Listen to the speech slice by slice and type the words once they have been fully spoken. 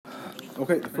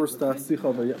Okay, the first Sicha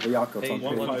of Vayakehel. Page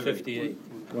 158.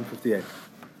 158.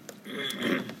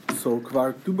 So,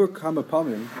 Kvar Duber Kama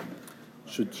Pamim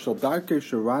should Darke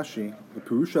Shirashi, the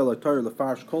Purusha Latar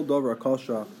Lafarsh, Kol Dover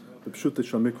Akasha, the Pshuta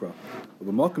Shamikra,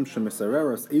 the Malkum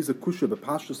Shemisareras, Eza Kusha, the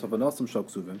Pashas of Anasam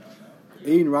Shaksuvin,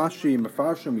 Ein Rashi,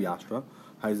 Mefarshim Yashra,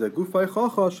 Haiza Gufay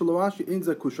Chacha, Shalorashi, Ein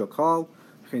Zakusha Kal,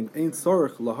 Ein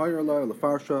Sorach, Lahayar La,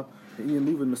 Lafarsha, Ein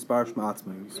Movin Misparsh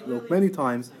Matzman. Spoke many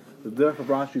times. The derech of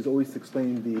Rashi is always to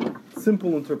explain the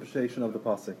simple interpretation of the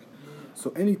pasuk.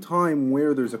 So any time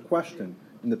where there's a question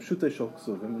in the Pshutei Shel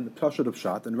Ksuvim, in the Pshat of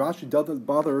Pshat, and Rashi doesn't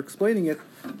bother explaining it,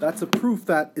 that's a proof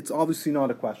that it's obviously not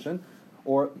a question,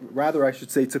 or rather I should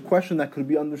say it's a question that could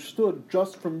be understood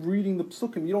just from reading the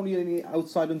Psukim. You don't need any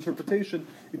outside interpretation.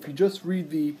 If you just read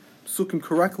the Psukim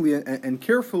correctly and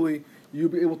carefully, you'll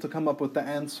be able to come up with the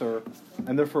answer,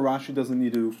 and therefore Rashi doesn't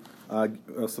need to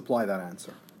supply that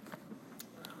answer.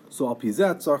 So al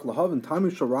pizet tzarich lahavin tamu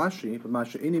shel Rashi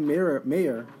b'mashe eni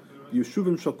meir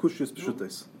yeshuvim shel kushis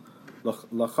pshutis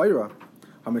lachayra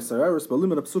hamisareres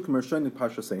b'limud apsukim ershen in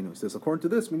parshaseinu. He says, according to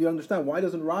this, we need to understand why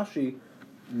doesn't Rashi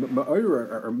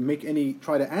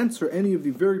try to answer any of the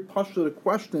very pashut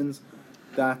questions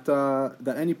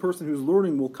that any person who's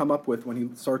learning will come up with when he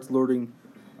starts learning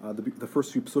the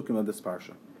first few psukim of this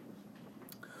parsha.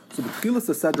 So b'tchilas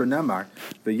hasedra nemar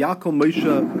v'yakol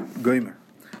Moshe gomer.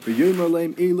 V'yomer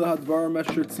leim eila hadvar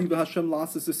mesher tziva Hashem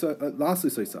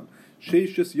lasisisam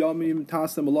sheishis yamim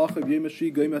tasem malacha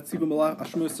v'yemeshi gomer tziva malach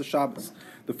ashmus Shabbos.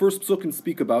 The first psukim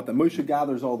speak about that Moshe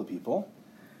gathers all the people,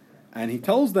 and he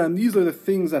tells them these are the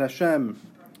things that Hashem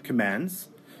commands.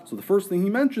 So the first thing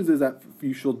he mentions is that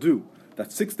you shall do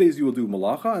that 6 days you will do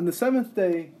malacha, and the 7th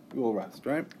day you will rest,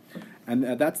 right? And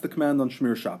that's the command on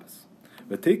Shmir Shabbos.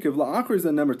 V'tekev la'achar zeh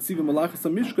nemer tziva malachas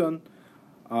Mishkan.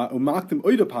 And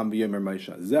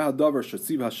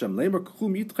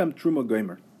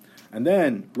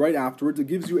then, right afterwards, it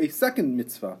gives you a second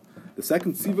mitzvah. The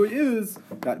second tzivah is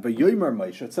that Vayomer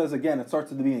Moshe. It says again, it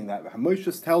starts at the beginning that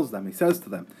Moshe tells them, he says to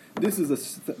them, this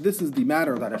is the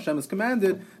matter that Hashem has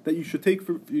commanded that you should take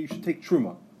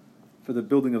truma for the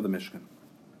building of the Mishkan.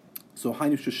 So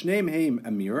Hainu Sheshneim Heim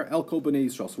Amir El Kol Bnei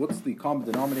Yisrael. So what's the common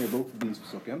denominator of both of these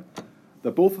psukim?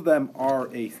 That both of them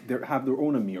have their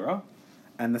own Amira.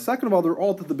 And the second of all, they're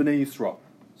all to the Bnei Yisrael.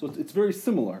 So it's very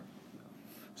similar.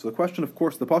 So the question, of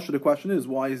course, the Pasha, the question is,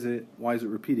 why is it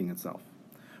repeating itself?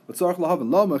 But so the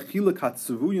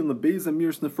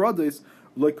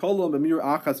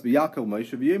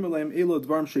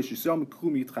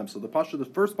Pasha, the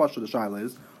first Pasha, the Shaila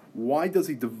is, why does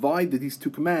he divide these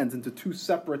two commands into two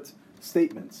separate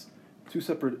statements, two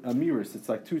separate amiris? It's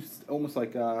like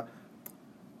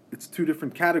it's two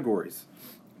different categories.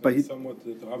 But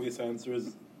the obvious answer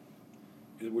is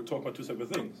we're talking about two separate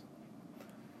things.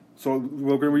 So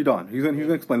we're going to read on. He's going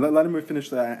to explain. Let him finish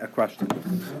the question.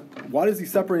 Why does he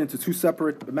separate into two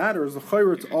separate matters? The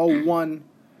chayr, it's all one.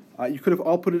 You could have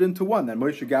all put it into one. Then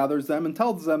Moshe gathers them and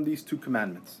tells them these two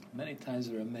commandments. Many times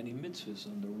there are many mitzvahs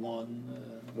under one.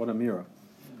 One amira.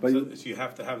 But so you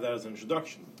have to have that as an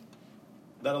introduction.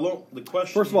 That alone, the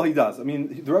question. First of all, he does. I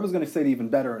mean, the Rebbe is going to say it even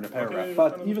better in a paragraph. Okay,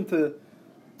 but even to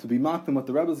be mocked in what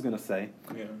the Rebbe is going to say,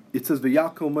 it says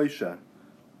Vayakehel Moshe,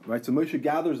 right? So Moshe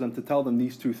gathers them to tell them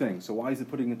these two things. So why is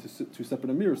it putting into two separate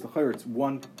amirs? The chayr, it's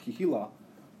one kihila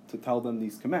to tell them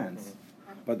these commands.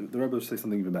 Mm-hmm. But the Rebbe will say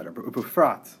something even better. But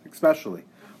Befrat, especially,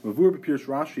 Mavur b'pirsh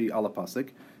Rashi ala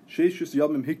pasik sheishus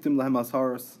yamim hiktim lehem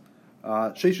asharas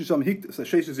sheishus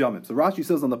yamim. So Rashi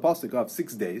says on the pasuk of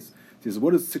 6 days. He says,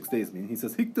 what does 6 days mean? He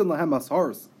says hiktim lehem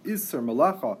asharas iser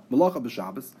malacha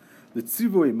b'Shabbos. The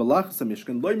tzivui malachas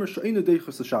Mishkan loimer she'ena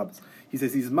deichas Shabbos. He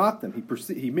says he's mocked them.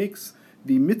 He makes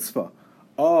the mitzvah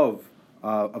of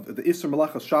the Isser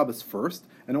Malachas Shabbos first,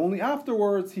 and only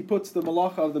afterwards he puts the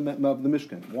malacha of the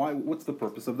Mishkan. Why? What's the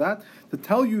purpose of that? To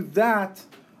tell you that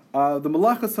the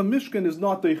Malachas Mishkan is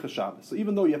not deichas Shabbos. So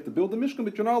even though you have to build the Mishkan,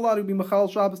 but you're not allowed to be Machal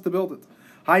Shabbos to build it.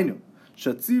 Hainu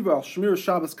shetziva al shmir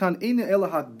Shabbos kan eina ela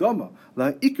hadama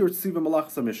la ikir tziva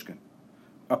Malachas Mishkan.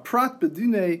 A prat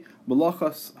bedine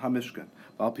malachas hamishkan.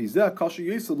 He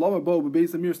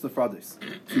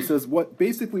says what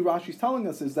basically Rashi's telling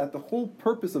us is that the whole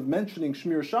purpose of mentioning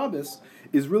Shmir Shabbos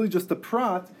is really just a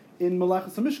prat in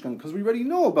malachas hamishkan, because we already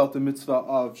know about the mitzvah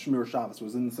of Shmir Shabbos. It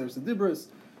was in Seres Dibros.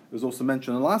 It was also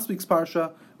mentioned in last week's parsha.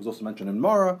 It was also mentioned in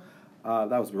Mara.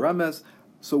 That was Beremez.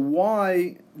 So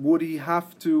why would he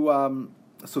have to?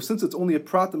 So since it's only a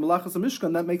prat in Malachas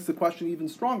Mishkan, that makes the question even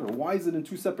stronger. Why is it in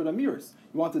two separate amirs?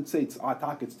 You wanted to say it's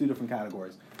atak, it's two different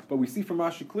categories. But we see from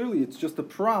Rashi clearly it's just a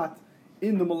prat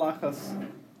in the Malachas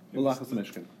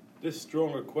Mishkan. This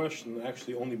stronger question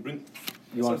actually only brings...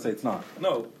 You want to say it's not?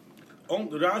 No.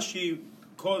 Rashi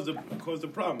caused the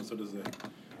problem, so to say.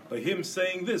 By him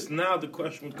saying this, now the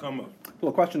question would come up.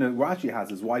 Well, the question that Rashi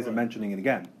has is, why is it mentioning it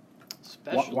again?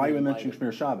 Why are we mentioning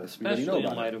Shmir Shabbos? We already know Especially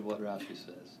about in light it. of what Rashi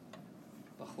says.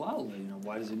 B'chlal,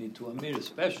 why does it need to amir?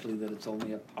 Especially that it's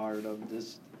only a part of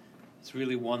this. It's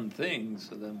really one thing.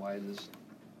 So then why this?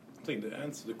 I think to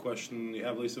answer the question, you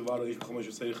have Leisavada, Ishmael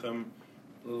Seichem,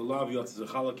 Lav Yotzes,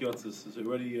 Chalak Yotzes is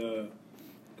already.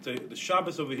 The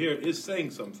Shabbos over here is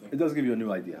saying something. It does give you a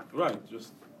new idea. Right,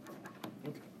 just.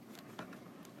 Okay.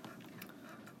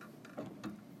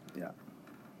 Yeah.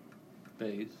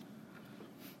 Base.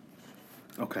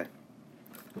 Okay.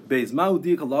 Beis ma'u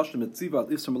dik halashim etziva al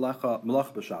isra malacha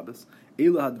b'Shabbos.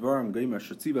 Eila hadvarim geimer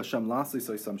shetziva Hashem lasei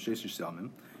soisam sheshish yamim.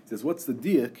 He says, what's the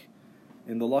diak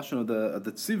in the lashon of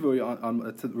the tzivui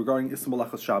regarding isra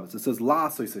malacha Shabbos? It says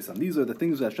lasei soisam. These are the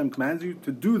things that Hashem commands you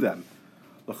to do them.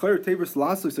 L'chayr tevers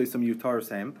lasei soisam yutar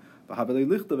sem v'havelei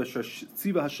lichta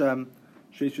v'shetziva Hashem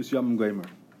sheshish yamim geimer.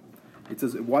 It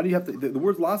says, why do you have to... The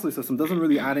word lastly system doesn't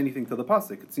really add anything to the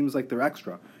pasuk. It seems like they're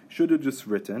extra. Should have just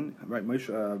written, right? Moshe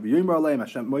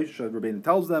Rabbeinu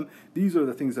tells them, these are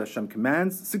the things that Hashem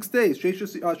commands. 6 days. Hashem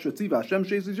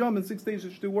sheishis yom, in 6 days you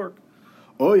should do work.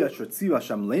 Oya shetziva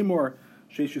Hashem lemor,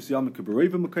 sheishis yom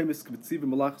kibarevim mekaymis k'vetziva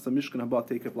malachas mishkan haba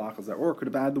tekev lachas. Or could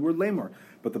have added the word lemor.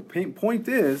 But the point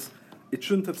is, it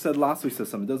shouldn't have said lastly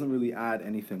system. It doesn't really add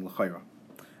anything l'chayra.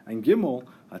 And Gimel,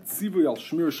 Tzivui al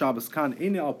Shmir Shabbos kan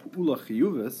ene al Pu'ula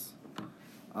Chiyuvis,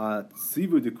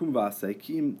 Tzivui dekum v'asei,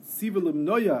 ki im Tzivui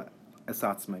limnoya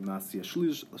esatzmei masiyah,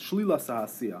 shlila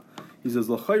sahasiyah. He says,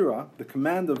 l'chayra, the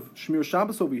command of Shmir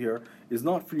Shabbos over here is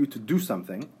not for you to do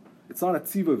something. It's not a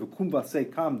Tzivui v'kum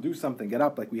v'asei, come, do something, get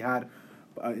up, like we had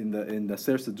in the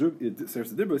Seres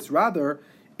Dibros. Rather,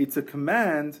 it's a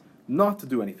command not to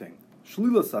do anything.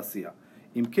 Shlila sahasiyah.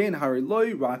 Im kein hari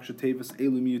loy rak shetevis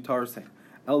elu miyutar sein.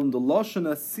 It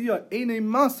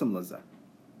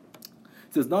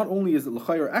says not only is it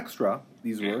l'chayr extra,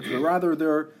 these words, but rather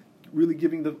they're really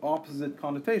giving the opposite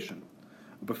connotation.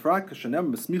 The and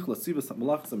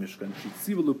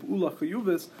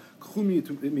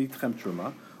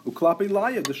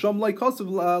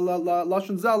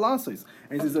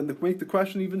he says, and to make the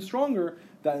question even stronger,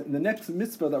 that the next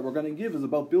mitzvah that we're going to give is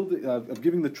about building, of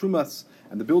giving the trumas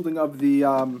and the building of the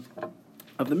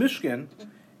Mishkan.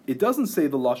 It doesn't say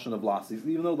the lashon of lasis,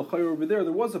 even though the chayr over there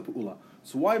was a pu'ula.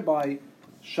 So why by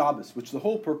Shabbos, which the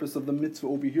whole purpose of the mitzvah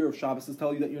over here of Shabbos is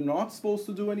tell you that you're not supposed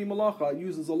to do any malacha, it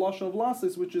uses a lashon of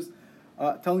lasis, which is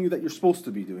telling you that you're supposed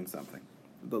to be doing something.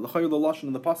 The chayr, the lashon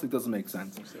in the pasuk doesn't make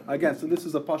sense. Again, so this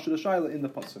is a pasuk shayla in the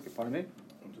pasuk. Pardon me?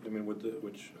 I mean, what the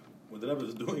Rebbe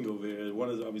is doing over here, one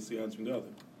is obviously answering the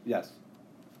other. Yes.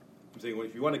 I'm saying, well,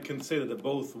 if you want to consider that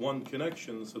both one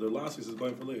connection, so the lasis is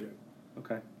going for later.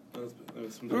 Okay.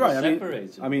 Right,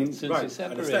 I mean, since right, he separates,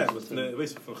 I understand. So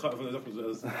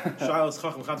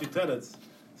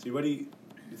you already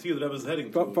see the Rebbe's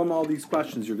heading. From all these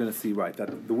questions, you're going to see right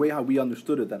that the way how we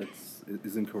understood it that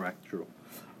is incorrect. True.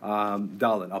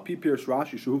 Dalet al pi pirsh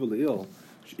Rashi shehuva leil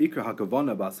sheikar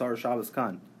hakavana ba'asar Shabbos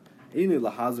kan ene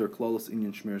lahazer klolos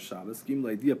inyan shmir Shabbos gim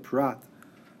leidea prat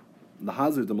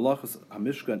lahazer the malachas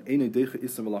hamishkan ene deicha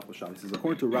isam malach Shabbos. Is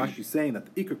according to Rashi saying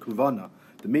that the ikar kavana,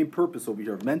 the main purpose over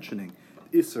here of mentioning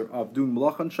the Isser of doing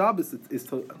Malach on Shabbos is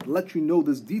to let you know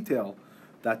this detail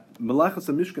that Malachas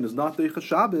HaMishkan is not Deicha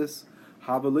Shabbos,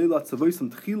 Havalela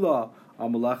Tzavoisam Tchila al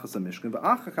Malachas HaMishkan,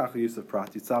 V'achakach Yisef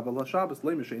Prat Yitzav al HaShabbos,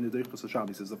 Leimesh Ein Deichas HaShabbos.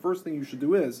 He says the first thing you should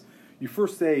do is, you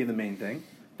first say the main thing,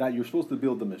 that you're supposed to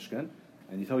build the Mishkan,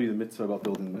 and you tell you the mitzvah about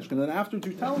building the Mishkan, and then afterwards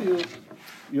you tell you,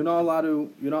 you're not allowed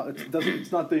to,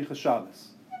 it's not Deicha Shabbos.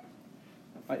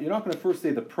 You're not going to first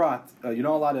say the prat, you're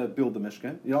not allowed to build the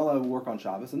Mishkan, you're not allowed to work on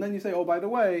Shabbos, and then you say, oh, by the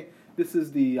way, this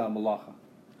is the Malacha.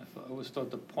 I always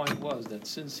thought the point was that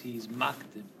since he's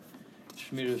makted,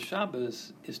 Shmir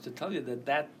Shabbos is to tell you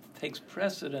that takes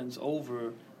precedence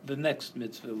over the next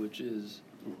mitzvah, which is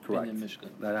correct. In the Mishkan.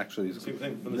 That actually is... Same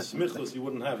thing, from the smichlos you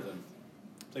wouldn't have that.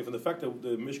 Say from the fact that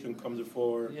the Mishkan comes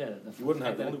before, you wouldn't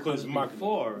have that. Only because it's marked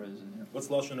before. What's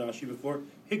Lashon Rashi before?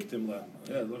 Hiktim Lam.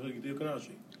 Yeah,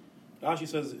 Rashi. Rashi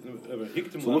says,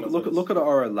 Hiktim so Lam. Look at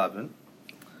R11.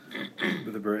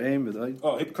 With the Beraim, with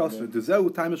the Zeu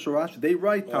Time Sharash, they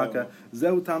write Taka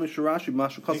Zeu Time Sharashi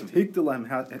Mashu Kosev Hikdelam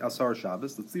Asar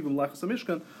Shabbos. Let's see them Lechas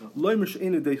Mishkan Loimish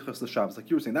Ene Deichas Shabbos. Like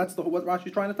you were saying, that's what Rashi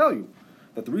is trying to tell you.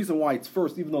 That the reason why it's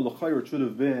first, even though L'chayr should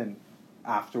have been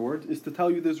afterward, is to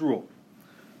tell you this rule.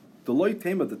 The Loi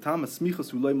Tema the Tam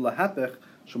Smichas Uloim Lahapech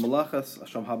Shemalachas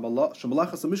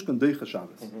Mishkan Deichas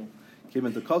Shabbos. Came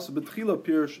into Kosev Betchila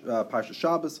Parsha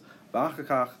Shabbos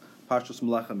Ba'achakach Parshas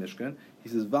Malacha Mishkan. He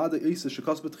says, "Vada Isa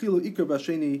Shekas Betchilo Ikar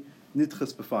Basheni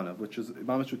nidches befanav, which is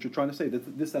mamish what you're trying to say.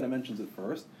 This that it mentions it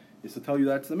first is to tell you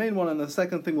that's the main one, and the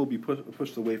second thing will be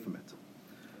pushed away from it.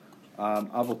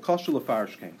 Avol kashul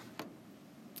afarish came.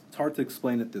 It's hard to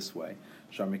explain it this way.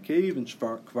 Sharmikev and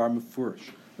kvar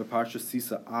mefurish. Parsha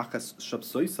Sisa Achas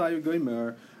Shabsoisai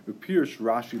Goimer Upirish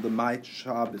Rashi Lemait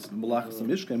Shabbos Malachas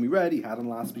Mishkan. We read he had in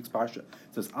last week's Parsha.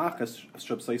 It says Achas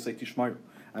Shabsoisai Tishmayu.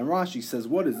 And Rashi says,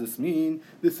 what does this mean?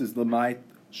 This is Lemait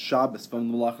Shabbos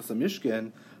from the Malachas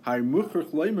Mishkan.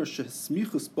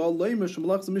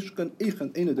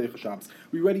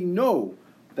 We already know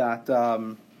that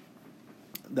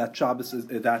that Shabbos is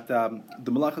that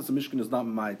the Malachas Mishkan is not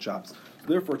Lemait Shabbos. So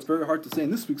therefore, it's very hard to say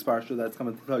in this week's Parsha that it's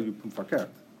coming to tell you Pumfarkert.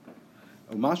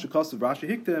 Umasha Kosav Rashi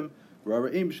Hiktim,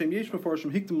 Raraim B'Shem Yesh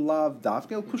Meforshim Hiktim Lav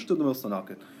Dafkel Kushta the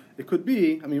Milsanaket. It could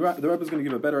be, the Rebbe is going to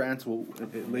give a better answer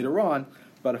later on,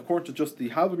 but according to just the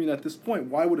Havamina at this point,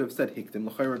 why would it have said Hiktim?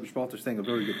 L'chayr Rebbe Shvalter is saying a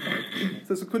very good point. It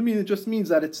says it could mean, it just means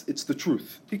that it's the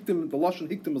truth. Hiktim, the Lashon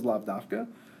Hiktim is Lav Dafka,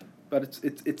 but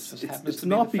it's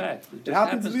not. It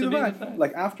happens to be the fact.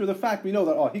 Like after the fact, we know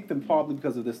that Hiktim probably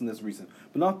because of this and this reason,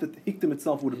 but not that Hiktim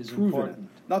itself would have proven it.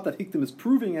 Not that Hiktim is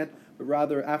proving it, but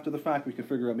rather after the fact we can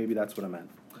figure out maybe that's what I meant.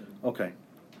 Okay.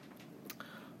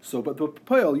 So, but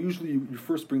Payal, usually you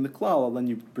first bring the klal, and then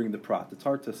you bring the prat. It's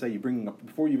hard to say you bring up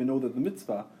before you even know that the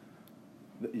mitzvah.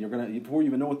 Before you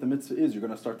even know what the mitzvah is, you're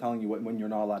gonna start telling you when you're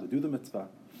not allowed to do the mitzvah.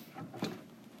 All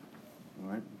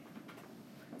right.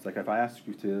 It's like if I ask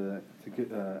you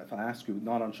if I ask you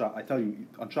not on Shabbos, I tell you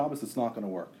on Shabbos it's not going to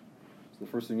work. So the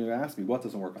first thing you're going to ask me, what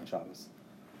doesn't work on Shabbos?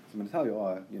 So I'm going to tell you,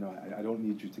 I don't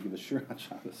need you to give a shir on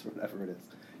Shabbos or whatever it is.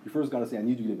 You first got to say, I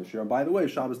need you to give a shir. And by the way,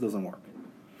 Shabbos doesn't work.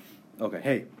 Okay,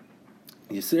 hey,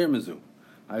 Yisir Mizu.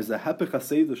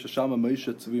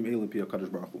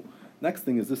 Next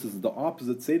thing is this is the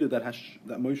opposite seder that Moshe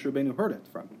Rabbeinu heard it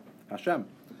from Hashem.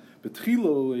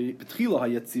 Betchila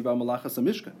hayetziva malachas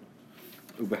hamishkan.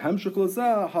 Ubehemshich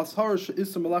lazah hashar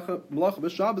she'isur malacha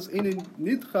b'Shabbos einin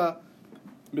nidcha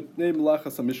mitnei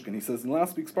malachas hamishkan. He says in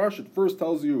last week's parsha, it first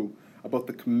tells you about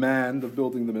the command of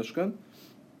building the Mishkan,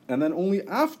 and then only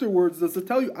afterwards does it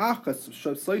tell you achas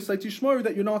she'saysai tishmaru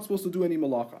that you're not supposed to do any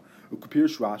malacha. Ukapir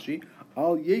Rashi.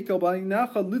 Al yekel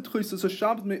b'aynecha litchois is a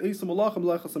Shabbos me'isa malacha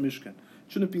malachas hamishkan.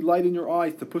 Shouldn't be light in your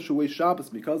eyes to push away Shabbos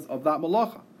because of that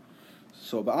malacha.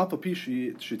 So ba'alpa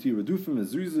pishi sheti redufim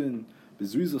mezuzin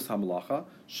bezuzos hamalacha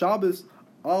Shabbos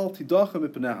al tidachem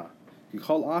mipneha.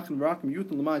 Yichal achin rakim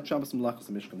yutin l'mayit Shabbos malachas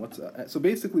hamishkan. So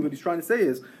basically, what he's trying to say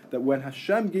is that when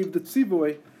Hashem gave the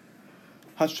tzivoy,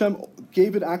 Hashem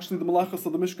gave it actually the malachas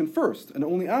of the Mishkan first, and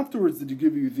only afterwards did he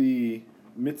give you the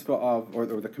mitzvah of,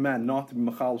 or the command not to be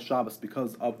machal Shabbos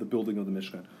because of the building of the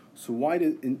Mishkan. So why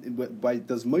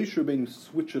does Moshe Rabbeinu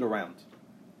switch it around?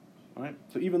 Right?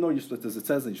 So even though as it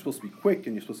says that you're supposed to be quick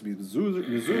and you're supposed to be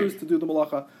mezuzah to do the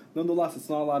malacha, nonetheless it's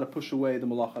not allowed to push away the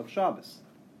malacha of Shabbos.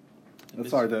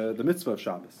 The mitzvah of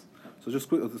Shabbos. So just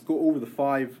quick, let's go over the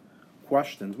 5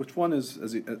 questions. Which one is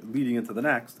leading into the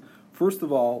next? First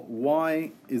of all,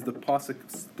 why is the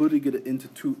pasuk splitting it into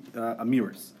 2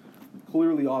 amiras?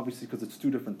 Clearly, obviously, because it's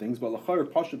 2 different things. But l'chayr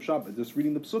pashut Shabbat, just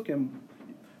reading the psukim,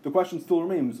 the question still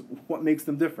remains: what makes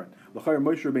them different? L'chayr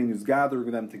Moshe Rabbeinu is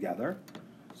gathering them together.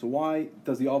 So why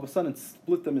does he all of a sudden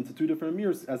split them into 2 different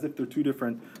amirs as if they're 2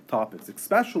 different topics?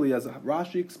 Especially as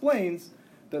Rashi explains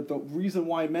that the reason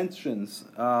why it mentions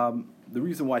the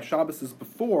reason why Shabbos is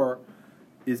before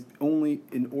is only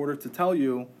in order to tell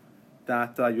you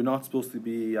that you're not supposed to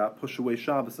be push away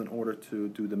Shabbos in order to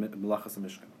do the Melachas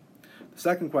HaMishkan. The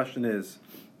second question is,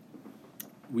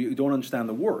 we don't understand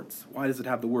the words. Why does it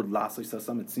have the word lasai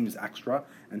sasam? It seems extra.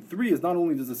 And 3 is not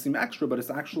only does it seem extra, but it's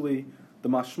actually, the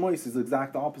mashmois is the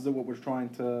exact opposite of what we're trying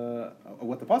to,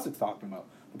 what the pasuk's talking about.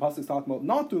 The pasuk's talking about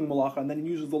not doing malacha, and then he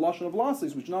uses the lashon of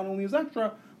lasais, which not only is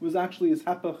extra, was actually his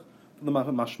hepech for the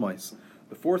mashmois.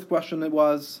 The 4th question it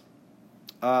was,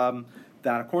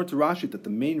 that according to Rashi, that the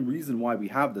main reason why we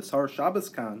have the Sar Shabbos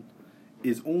Kan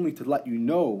is only to let you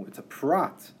know, it's a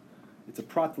prat to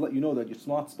let you know that you're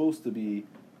not supposed to be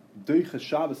Doicha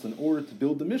Shabbos in order to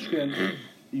build the Mishkan.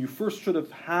 You first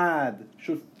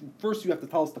first you have to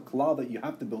tell us the klal that you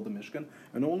have to build the Mishkan,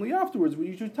 and only afterwards will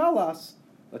you should tell us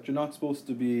that you're not supposed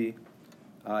to be,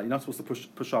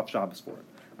 push off Shabbos for it.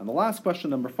 And the last question,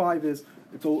 number 5, is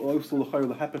it's also the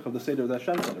hepech of the Seder that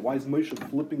Hashem said. Why is Moshe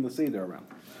flipping the Seder around?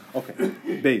 Okay,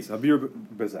 Beis Habir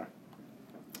Bezah.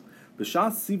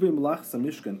 B'shas sivei melachas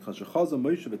hamishkan kashechaza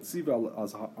Moshe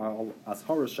v'tziva as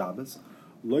hara Shabbos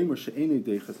loimer she'enei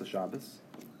deiches Shabbos.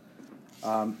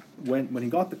 When he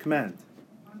got the command,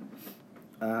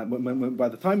 when by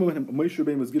the time when Moshe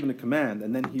Rabbeinu was given a command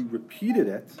and then he repeated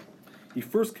it, he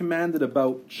first commanded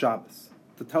about Shabbos.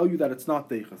 to tell you that it's not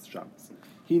Deichas Shabbos.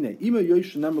 Hine, ima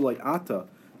yosh nemer ata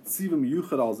tzivim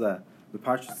yuchad al zeh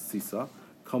b'parshas Sisa.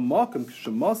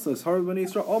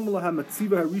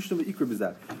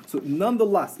 So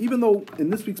nonetheless, even though in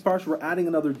this week's parsha we're adding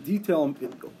another detail,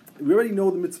 we already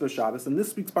know the mitzvah Shabbos, and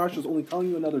this week's parsha is only telling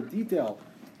you another detail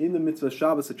in the mitzvah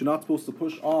Shabbos that you're not supposed to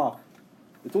push off.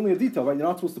 It's only a detail, right? You're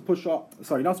not supposed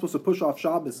to push off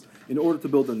Shabbos in order to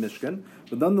build a Mishkan.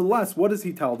 But nonetheless, what does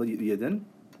he tell the Yidden?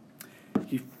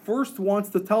 He first wants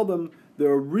to tell them the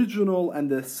original and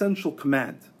the essential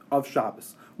command of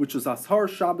Shabbos, which is Ashar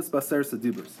Shabbos Baser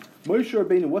Sedibros. Moshe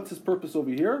Rabbeinu, what's his purpose over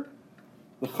here?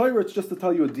 The Chayra, it's just to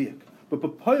tell you a diak. But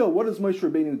Papaya, what is Moshe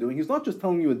Rabbeinu doing? He's not just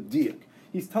telling you a diak.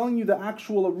 He's telling you the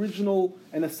actual, original,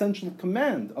 and essential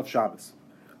command of Shabbos.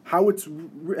 How it's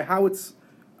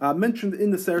mentioned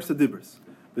in the Ser Sedibros.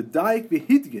 The Daik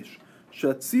v'hidgish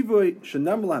she'atzivoy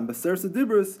she'nemlam Baser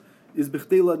Sedibros is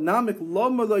b'chdei namik lo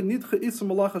malay nidcha isur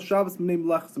malacha Shabbos b'nei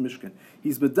malachas Mishkan.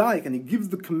 He's bedaik, and he gives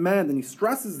the command, and he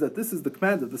stresses that this is the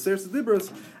command of the Ser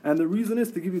Sedibros, and the reason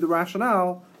is to give you the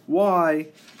rationale why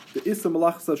the isur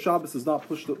malachas of Shabbos is not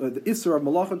pushed. The isur of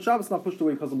malachas of Shabbos is not pushed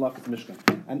away because of malachas Mishkan.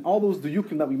 And all those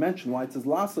diyukim that we mentioned, why it says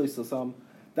lasoisasam,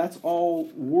 that's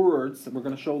all words that we're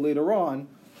going to show later on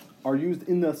are used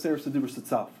in the Ser Sedibros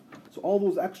itself. So all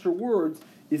those extra words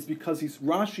is because the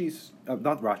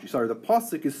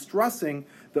pasuk is stressing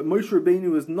that Moshe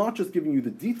Rabbeinu is not just giving you the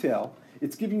detail,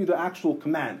 it's giving you the actual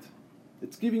command.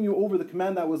 It's giving you over the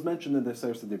command that was mentioned in the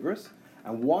Ser Sedibros.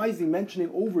 And why is he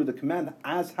mentioning over the command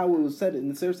as how it was said in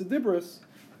the Ser Sedibros?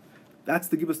 That's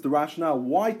to give us the rationale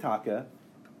why Taka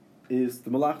is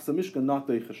the Malachas Mishkan, not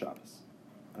the Deichas Shabbos.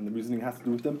 And the reasoning has to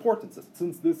do with the importance.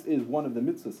 Since this is one of the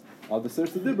mitzvahs of the Ser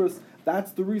Sedibros,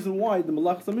 that's the reason why the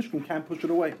Malachas Mishkan can't push it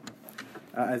away.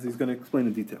 As he's going to explain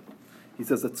in detail. He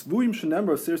says that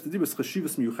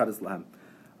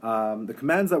the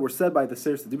commands that were said by the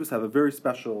Ser Sedibros have a very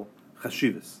special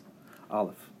chashivas.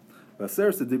 Aleph.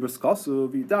 Ser Sedibros kasu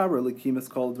v'idara lekimis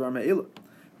kol dvar me'ela.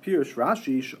 Pirush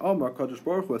Rashi she'amar Kadosh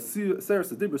Baruch Hu Ser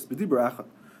Sedibros b'dibur echad.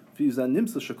 V'yuzan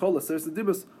nimsa shekol Ser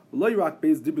Sedibros v'lo yirak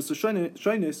beis dibros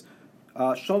shaynis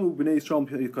shamu b'nei Yisrael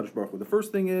Kadosh Baruch Hu. The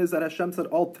first thing is that Hashem said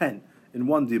all 10 in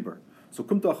one dibur. So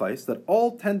kum ta'chais that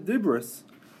all 10 dibros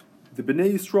the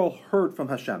Bnei Yisrael heard from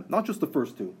Hashem, not just the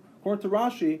first 2. According to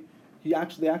Rashi,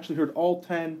 they actually heard all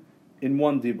 10 in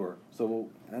one dibur. So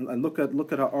and look at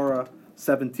Ha'ara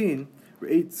 17.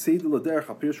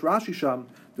 Rashi sham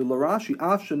the Rashi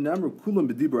afshen nemru kulam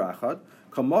b'dibur achad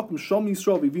kamakum shom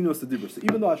Yisrael v'vinos the So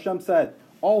even though Hashem said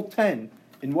all 10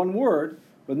 in one word,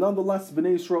 but nonetheless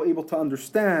Bnei Yisrael able to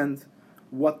understand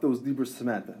what those diburs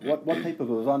meant. What type of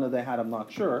avana they had, I'm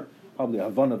not sure. Probably a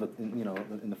havana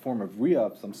in the form of ria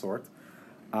of some sort,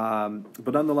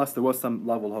 but nonetheless there was some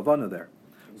level of havana there.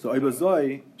 So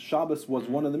Ibazoi, Shabbos was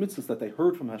one of the mitzvahs that they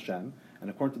heard from Hashem, and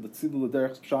according to the Tzidul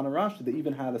Derech Pshan and Rashi, they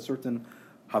even had a certain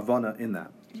havana in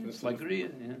that. It's like ria,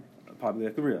 yeah. Probably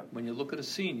like the ria. When you look at a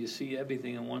scene, you see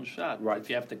everything in one shot. Right. If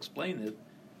you have to explain it,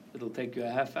 it'll take you a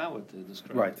half hour to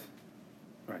describe.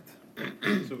 Right.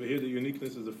 So over here, the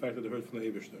uniqueness is the fact that they heard from the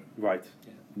Eibishter. Right.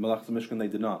 Yeah. Malachas Mishkan they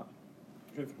did not.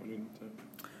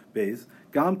 Beis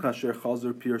Gam kasher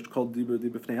chazer pirsh kol dibur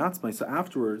b'fnei atzmai. So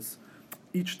afterwards,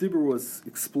 each dibur was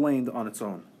explained on its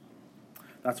own.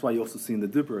 That's why you also see in the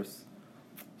diburs,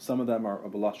 some of them are a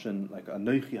b'lashon like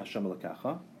Anochi Hashem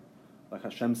Elakacha, like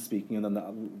Hashem speaking, and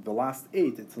then the last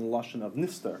 8 it's in the lashon of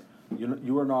Nister.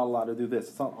 You are not allowed to do this.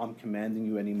 It's not I'm commanding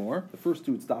you anymore. The first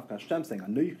 2 it's Dafka Hashem saying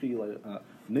Anochi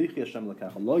Hashem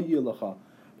Elakacha Lo Yilacha.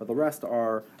 But the rest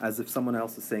are as if someone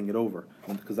else is saying it over,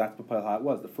 because that's how it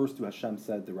was. The first 2 Hashem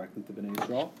said directly to Bnei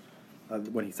Yisrael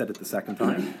when he said it the second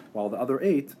time, while the other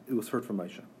 8 it was heard from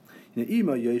Moshe.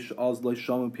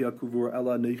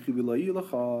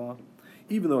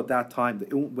 Even though at that time,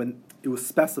 when it was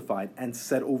specified and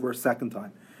said over a second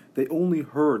time, they only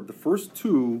heard the first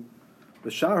 2. When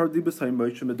the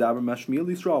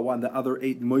other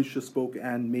 8 Moshe spoke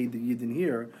and made the Yidden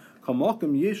hear. So even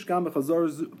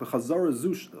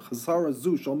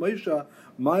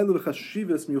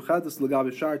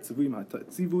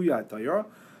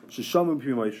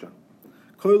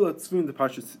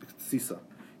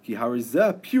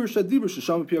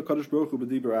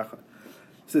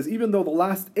though the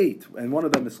last 8, and one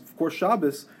of them is of course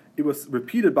Shabbos, it was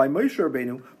repeated by Moshe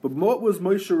Rabbeinu, but what was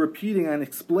Moshe repeating and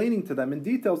explaining to them in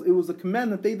details? It was a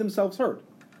command that they themselves heard.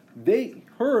 They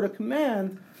heard a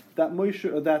command that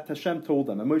Hashem told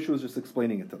them, and Moshe was just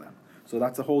explaining it to them. So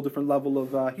that's a whole different level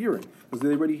of hearing, because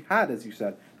they already had, as you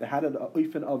said, they had an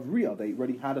oifen of ria. They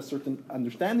already had a certain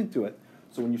understanding to it.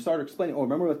 So when you start explaining,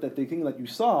 remember that the thing that you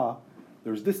saw,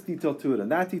 there's this detail to it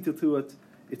and that detail to it.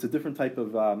 it's a different type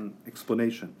of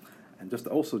explanation. And just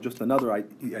another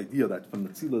idea that from the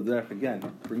Tzila Derech again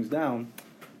brings down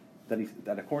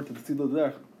that according to the Tzila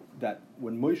Derech, that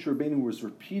when Moshe Rabbeinu was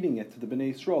repeating it to the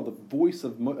Bnei Yisrael, the voice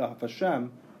of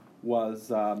Hashem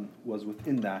was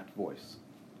within that voice.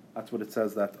 That's what it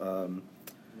says, that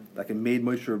it made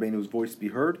Moshe Rabbeinu's voice be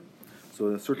heard. So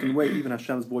in a certain way, even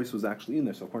Hashem's voice was actually in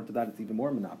there. So according to that, it's even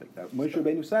more monopic. That Moshe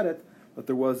Rabbeinu said it, but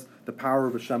there was the power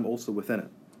of Hashem also within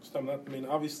it.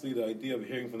 Obviously the idea of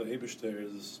hearing from the Eibishter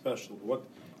is special. But what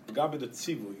Gabi the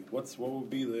Tzivui? What would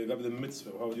be the Gabi the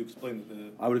Mitzvah? How would you explain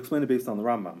it? I would explain it based on the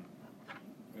Rambam.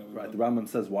 Right, the Rambam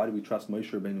says, why do we trust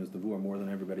Moshe Rabbeinu's Devur more than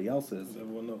everybody else's?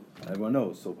 Everyone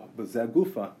knows. So, but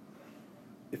Zagufa,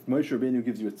 if Moshe Rabbeinu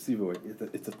gives you a tzivur,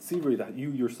 it's a tzivur that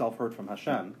you yourself heard from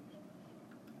Hashem,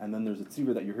 and then there's a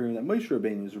tzivur that you're hearing that Moshe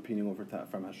Rabbeinu is repeating over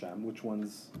from Hashem. Which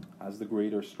one's has the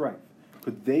greater strength?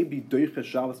 Could they be doiches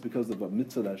Shabbos because of a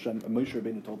mitzvah that Moshe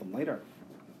Rabbeinu told them later?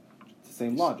 It's the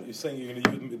same logic. You're saying you're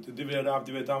going to use Divrei Rav,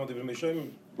 Divrei Talmud, Divrei Moshe?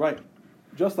 Right.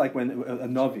 Just like when a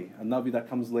Navi that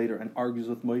comes later and argues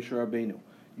with Moshe Rabbeinu,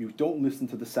 you don't listen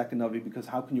to the second Navi, because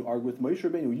how can you argue with Moshe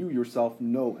Rabbeinu? You yourself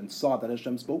know and saw that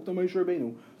Hashem spoke to Moshe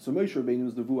Rabbeinu, so Moshe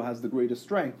Rabbeinu's Nevuah has the greatest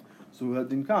strength, so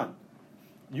Hadin Khan.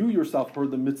 You yourself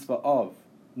heard the mitzvah of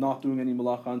not doing any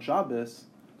malacha on Shabbos,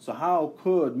 so how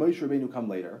could Moshe Rabbeinu come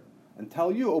later and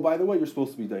tell you, oh, by the way, you're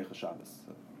supposed to be Deicha Shabbos?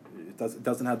 It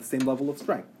doesn't have the same level of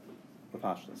strength with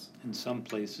Hashdas. In some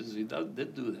places, he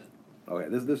did do that. Okay,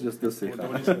 this is just this.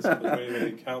 What he says, when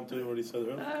he counted what he said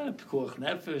earlier? Pekuach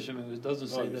Nefesh. I mean, it doesn't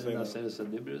say that in Aseres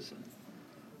HaDibros.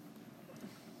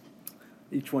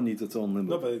 Each one needs its own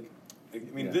limit. No, but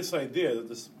this idea that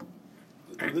this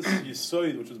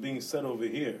Yisoid, which was being said over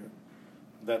here,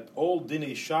 that all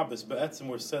Dinei Shabbos Be'etzim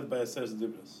were said by Aseres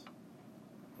HaDibros,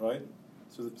 right?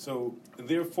 So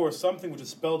therefore, something which is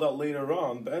spelled out later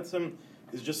on, Be'etzim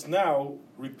is just now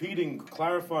repeating,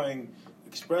 clarifying,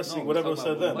 expressing whatever was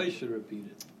said then. Moshe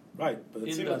repeated. Right, but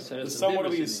it seems there's somewhat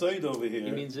of a Yisoid over here.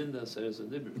 He means in the Aseres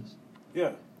HaDibros.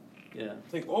 Yeah. Yeah. I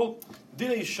think all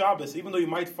Dinei Shabbos, even though you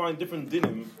might find different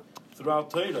dinim throughout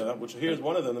Torah, which here's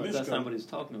one of them, the Mishkan. That's not what he's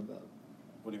talking about.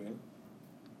 What do you mean?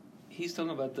 He's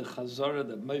talking about the Chazara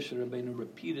that Moshe Rabbeinu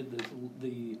repeated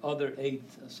the other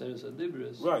 8 Aseres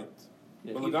HaDibros. Right.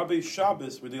 Yeah, well, the Gabi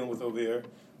Shabbos we're dealing with over here,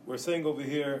 we're saying over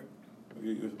here,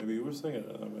 maybe you were saying it.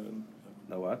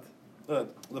 No what?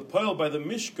 The pearl by the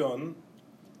Mishkan,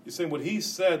 you're saying what he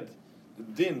said, the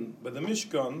din by the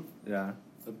Mishkan. Yeah.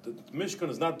 The Mishkan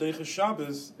is not Deicha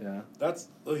Shabbos. Yeah. That's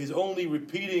he's only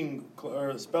repeating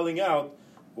or spelling out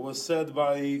what was said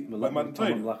by Matan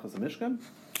Torah. Melachas Mishkan.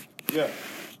 Yeah.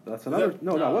 That's another.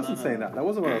 No, I wasn't saying that. That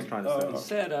wasn't what I was trying to say. He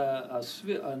said a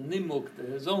nimuk,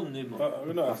 his own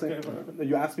nimuk.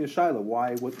 You asked me a shaila.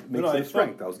 Why? What makes it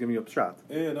strength? I was giving you a pshat.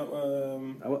 Yeah,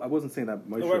 no. I wasn't saying that.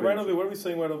 Right over here. What are we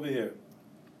saying right over here?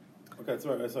 Okay,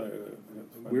 sorry. I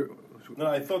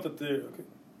thought that the. Okay,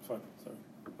 fine. Sorry.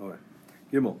 Okay.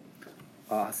 Gimel.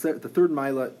 The third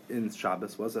Maila in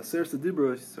Shabbos was Aseres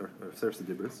HaDibros or Aseres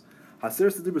HaDibros.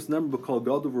 Aseres HaDibros number called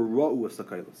Gadav Ra'u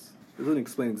Asakailas. It doesn't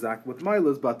explain exactly what the Maila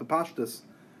is, but the Pashtus,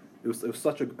 it was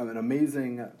such an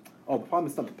amazing. The problem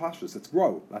is not the Pashtus; it's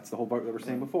Ra'u. That's the whole part that we were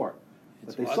saying before.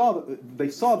 That they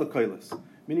saw the Kailas,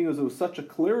 meaning it was such a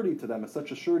clarity to them, and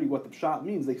such a surety what the Pshat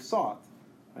means. They saw it.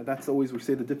 And that's always we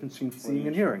say the difference between seeing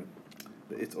and hearing.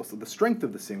 It's also the strength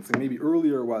of the seeing. So maybe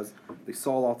earlier was they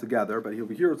saw it all together, but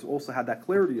over here it's also had that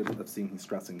clarity of seeing. He's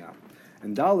stressing now.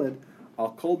 And Daled,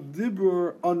 I'll call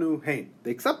Dibur Anu Hein.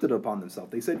 They accepted it upon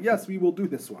themselves. They said, yes, we will do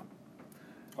this one.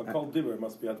 I'll call Dibur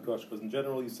must be at Gosh, because in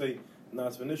general you say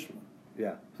Nas V'Nishma.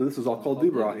 Yeah. So this is all called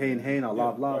Dibur. Hein,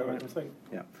 Alav, Lav.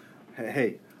 Yeah.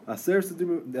 Hey. Aseres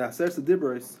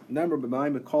Dibur is number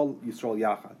b'mayim call Yisrael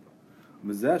Yachad.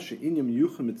 He says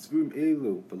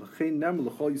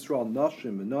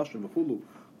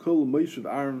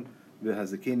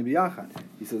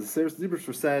the Seres Dibros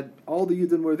were said, all the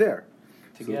Yidden were there.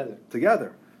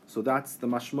 Together. So that's the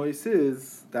mashmois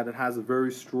is that it has a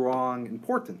very strong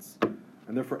importance.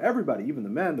 And therefore everybody, even the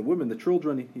men, the women, the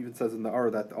children, he even says in the Ara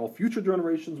that all future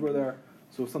generations were there.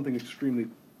 So something extremely,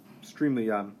 extremely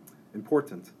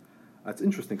important. That's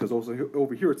interesting because also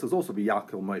over here it says also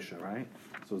Vayakehel Moshe, right?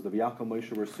 So is the Vayakehel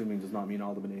Moshe we're assuming does not mean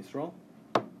all the Bnei Yisrael?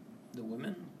 The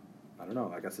women? I don't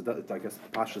know. I guess it does. I guess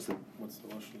Pasha said. What's the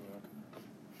Lashon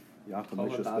Vayakehel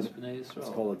Moshe? It's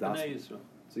called a Das Bnei Yisrael.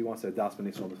 So you want to say Das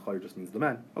Bnei Yisrael? The Chayr just means the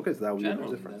men. Okay, so that would be the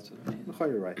difference. The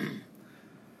Chayr, right?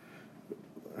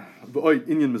 But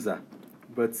Inyan Mizah.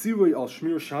 But Tzivui al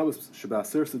Shmir Shabbos Sheba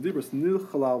Aseres HaDibros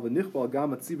Nilchalal v'Nichbal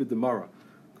Gam Tzivui Demara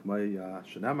K'may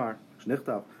Shenamar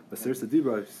Shnichtav Aseres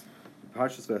HaDibros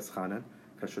Parshas V'Eschanan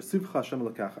Kasher tzivcha Hashem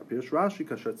lekacha. Pirush Rashi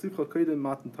kasher tzivcha kodim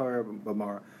matan Torah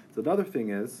b'mara. So another thing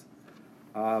is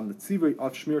the tzivah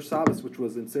of Shmir Shabbos, which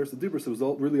was in Seres Dibros, it was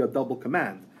really a double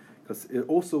command because it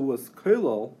also was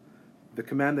kolol the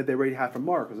command that they already had from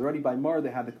Mar, because already by Mar they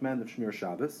had the command of Shmir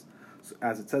Shabbos. So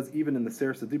as it says even in the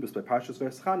Seres Dibros by Parshas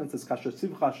Vayakehel, it says kasher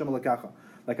tzivcha Hashem lekacha.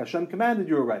 Like Hashem commanded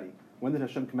you already. When did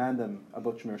Hashem command them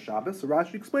about Shmir Shabbos? So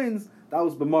Rashi explains that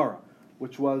was B'mara,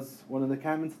 which was one of the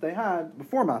commandments they had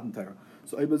before Matan Torah.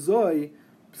 So Eibazoi,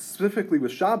 specifically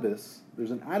with Shabbos,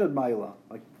 there's an added Maila.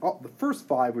 Like the first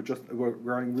 5 were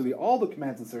regarding really all the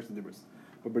commands in Seres Dibros.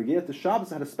 But B'rgiyat the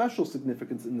Shabbos had a special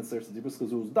significance in the Seres Dibros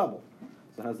because it was double.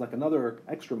 So it has like another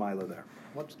extra Maila there.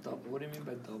 What's double? What do you mean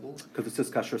by double? Because it says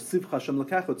Kasher Siv Hashem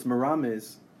Lekecha, it's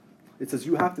Merames. It says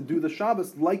you have to do the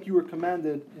Shabbos like you were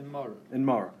commanded in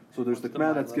Mara. So there's the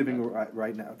command that's giving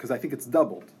right now, because I think it's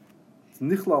doubled. It's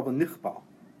Nichlav and Nichpal.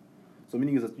 So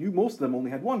meaning is that most of them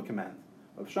only had one command.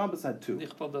 Of Shabbos had 2.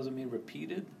 Nichpal doesn't mean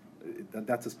repeated?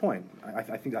 That's his point. I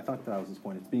thought that was his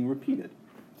point. It's being repeated.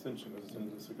 It's interesting because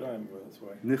it's in the Sugaim, that's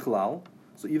why. Nichlal.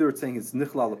 So either it's saying it's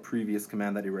Nichlal, a previous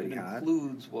command that he already had. It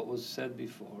includes what was said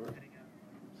before.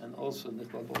 And also,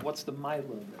 but what's the Mila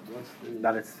then?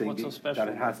 That it's thinking, what's so special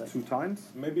that it has 2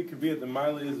 times? Maybe it could be that the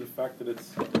Mila is the fact that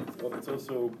it's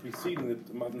also preceding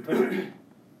the Matan Torah.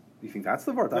 You think that's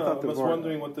the word? No, I was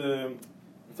wondering what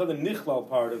it's not the Nichlal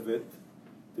part of it.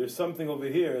 There's something over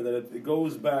here that it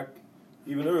goes back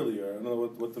even earlier. I don't know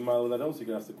what the Mila that else you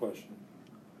can ask the question.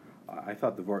 I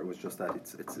thought the word was just that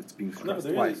it's being stressed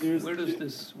twice. Where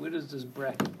does this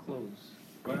bracket close?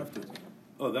 Right after.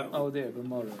 Oh, that one. Oh, there,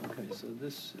 Gemara. Okay, so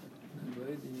this.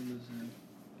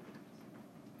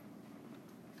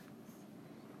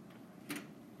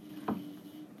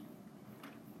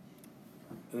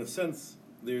 In a sense,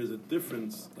 there's a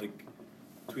difference, like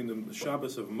between the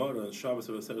Shabbos of Mara and Shabbos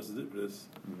of Seres Dibros.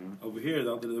 Over here,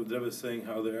 the Rebbe is saying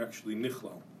how they're actually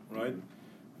nichlal, right?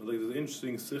 But like there's an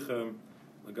interesting sikha,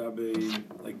 like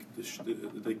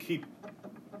they keep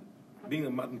being a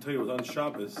Matan Torah was on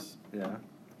Shabbos. Yeah.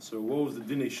 So what was the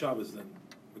Dinei Shabbos then?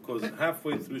 Because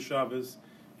halfway through Shabbos,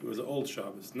 it was an old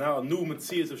Shabbos. Now a new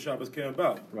Metzias of Shabbos came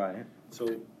about. Right. So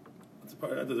it's a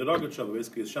part of the Ragat Shabbos.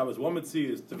 Basically, it's Shabbos one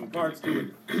Metzias, different parts to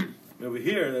it. And over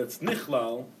here, that's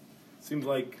Nichlal. Seems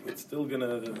like it's still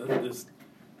gonna.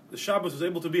 The Shabbos was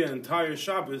able to be an entire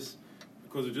Shabbos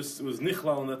because it was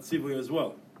Nichlal in that Tzivoy as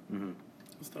well. Mm-hmm.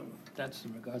 That's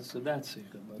in regards to that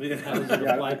sikha, but yeah. how does it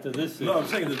apply to this sikha? No, I'm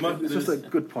saying it's just a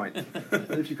good point.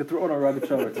 If you could throw in a Ragat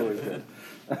Shabbos, it's always good.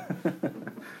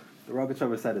 The Ragat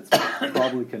Shabbos said it's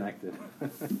probably connected.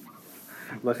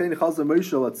 L'chein chazar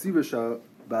Moshe l'tziva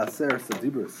ba'aser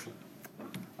sadibros.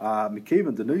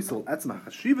 Mikevan denoisel etzma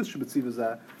chashivas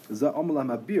shebetziva zeh amalam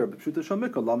abir b'pshuta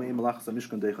shamika lama im malachas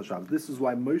Mishkan deicha Shabbos. This is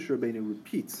why Moshe Rabbeinu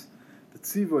repeats the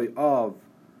tzivoy of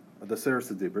the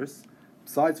Seres Dibros.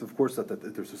 Besides, of course, that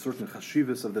there's a certain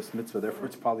chashivas of this mitzvah, therefore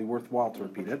it's probably worthwhile to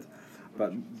repeat it.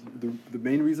 But the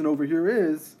main reason over here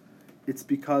is it's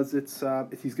because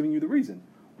he's giving you the reason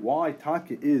why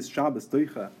Taka is Shabbos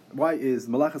deicha. Why is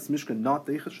Malachas Mishkan not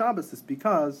deicha Shabbos? Is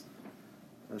because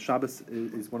Shabbos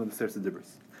is one of the Seres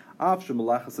Dibros. After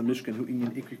Malachas Mishkan hu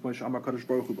inyan ikrik Moshe Amar Kadosh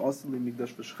Baruch Hu b'asli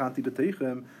migdash v'shchanti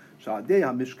b'teichem sha'adei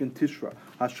ha-Mishkan tishra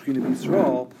ha-shechina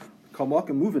b'Yisrael Kalmak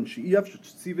and moving she ev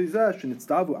tzivizah and it's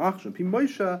davu achshem pi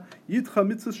Moshe yidcha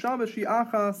mitzvah Shabbos she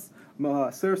achas ma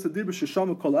Seres Dibros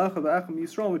shesham kol echa v'echem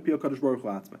Yisrael mipi HaKadosh Baruch Hu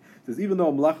atzmai. It says even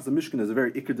though Malachas Mishkan is a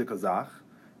very ikr dekazach,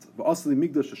 v'asli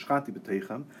migdash v'shchanti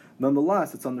b'teichem,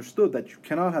 nonetheless it's understood that you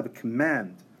cannot have a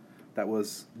command that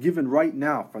was given right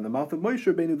now from the mouth of Moshe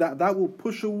Rabbeinu that will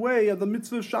push away the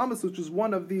mitzvah of Shabbos, which is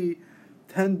one of the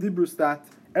 10 dibros that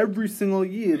every single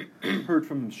yid heard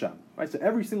from Hashem. Right, so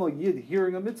every single yid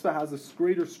hearing a mitzvah has a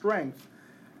greater strength,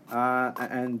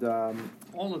 and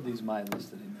all of these milas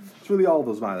that he mentioned. It's really all of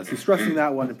those milas. He's stressing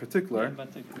that one in particular,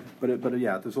 but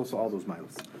yeah, there's also all those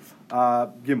milas.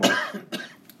 Gimel,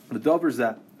 the dover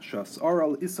zeh shas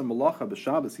aral isam malacha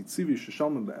b'Shabbos hitzivi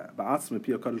sheshalom ba'atzma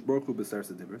pi HaKadosh Baruch Hu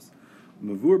b'Seres Dibros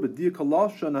mavur b'diya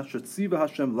kalasha nashatziva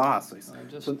Hashem la'asais.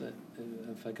 Just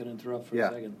if I could interrupt for a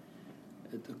second,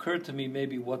 it occurred to me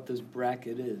maybe what this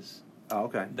bracket is. Oh,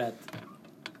 okay. That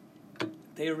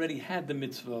they already had the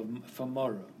mitzvah for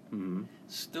Mara. Mm-hmm.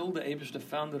 Still, the Eibishter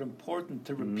found it important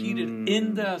to repeat it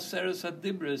in the Seres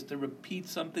HaDibros, to repeat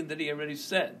something that he already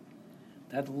said.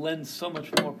 That lends so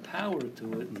much more power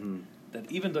to it,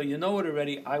 that even though you know it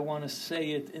already, I want to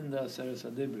say it in the Seres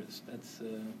HaDibros. That's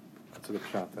a good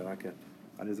shot. I like it.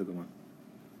 That is a good one.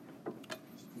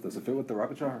 Does it fit with the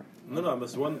rocket jar? No.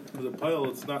 But one with the pile,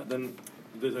 it's not. Then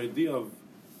there's the idea of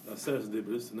Seres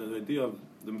Dibros, and there's the idea of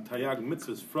the Tayag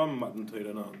mitzvahs from Matan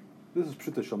Torah on. This is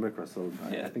Pshuta Shal Mikra, so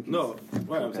I think he's... No,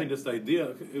 right, I'm saying just the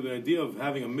idea of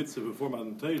having a mitzvah before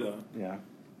Matan Torah,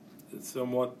 it's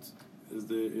somewhat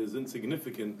is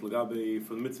insignificant for the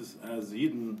mitzvahs as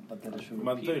Yidden for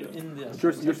Matan Torah.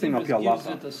 You're saying Al Pi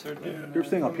Halacha. You're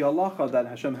saying Al Pi Halacha that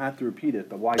Hashem had to repeat it,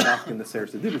 but why not in the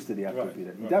Seres Dibros did he have to repeat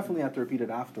it? He definitely had to repeat it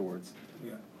afterwards.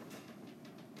 Yeah.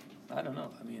 I don't know.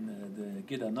 I mean, the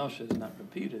Gid HaNasha is not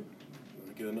repeated.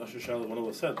 The Gid HaNasha Shal is one of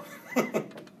us said.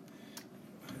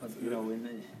 But,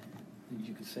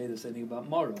 you could say the same thing about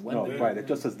Mara. Right. It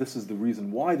just says this is the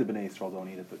reason why the Bnei Yisrael don't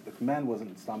eat it. The command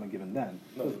wasn't Stama given then.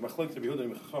 No, the Machlek to Yehuda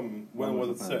and Chacham, when was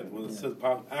it said? Was it said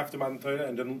after Matan Torah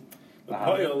and then the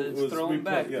Payel was thrown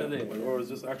back to there? Or is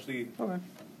this actually... Okay.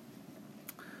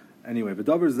 Anyway,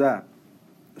 V'davar Zeh,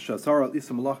 Shazar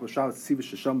al-Isa Malach V'Shav Tziv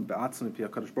Shesham Be'atzim Pi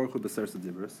HaKadosh Baruch Hu B'Seres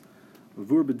Dibros.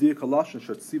 V'vur B'Diya Kalash and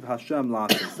Shatziv Hashem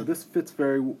Lasses. So this fits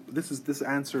very... This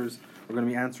answers... We're going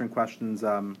to be answering questions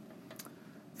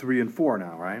 3 and 4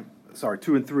 now, right? Sorry,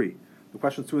 2 and 3. The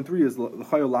questions 2 and 3 is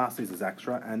L'chayo Lasses is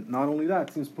extra, and not only that,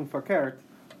 it seems Pumfakert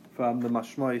from the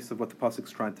mashmois of what the pasuk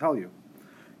is trying to tell you.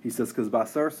 He says, because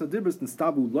B'Seres Dibros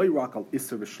Nistabu Loi Rak Al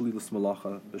Isser V'Shlilas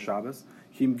Malacha B'Shabbos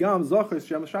Kim Gam Zochis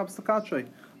Shem Shabbos L'Katshei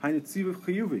Hainu Tziv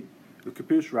Chiyuvi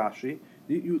L'Kapish Rashi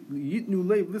Yitnu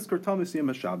Leiv Liskar Tamis Yom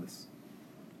HaShabbos.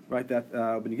 Right, that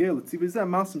the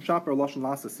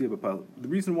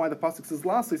reason why the pasuk says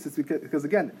lasis is because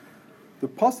again, the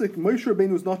pasuk Moshe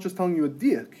Rabbeinu is not just telling you a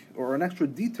diak or an extra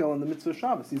detail in the mitzvah of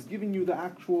Shabbos. He's giving you the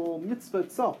actual mitzvah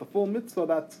itself, the full mitzvah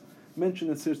that's mentioned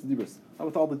in Seres Dibros. Not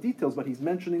with all the details, but he's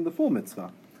mentioning the full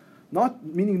mitzvah, not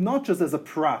just as a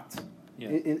prat.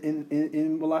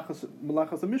 In Malachas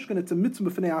Mishkan, it's a mitzvah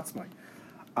b'fnei atzmai.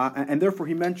 And therefore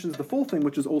he mentions the full thing,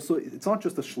 which is also, it's not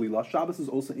just a shlila. Shabbos is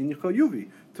also in Yechayuvi.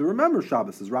 To remember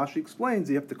Shabbos, as Rashi explains,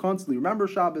 you have to constantly remember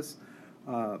Shabbos,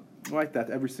 right, that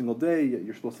every single day,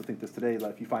 you're supposed to think this today,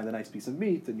 like if you find a nice piece of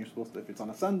meat, and you're supposed to, if it's on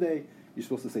a Sunday, you're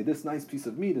supposed to say this nice piece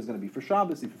of meat is going to be for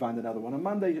Shabbos. If you find another one on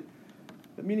Monday,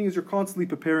 the meaning is you're constantly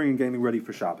preparing and getting ready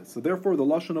for Shabbos. So therefore the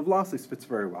Lashon of Lasis fits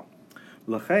very well.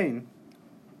 L'chein,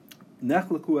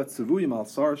 nechlaku et sevuyim al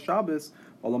sar Shabbos,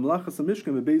 now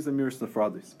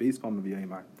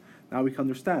we can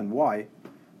understand why,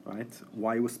 right?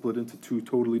 Why it was split into 2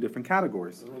 totally different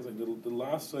categories. The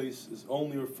last size is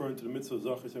only referring to the mitzvah of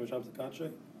Zachar Shem Shabbos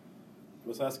L'Katshei. I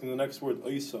was asking the next word,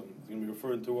 Oisam, is going to be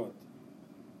referring to what?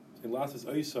 The last is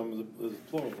Oisam is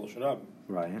plural, Lashon Rabbah.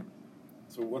 Right.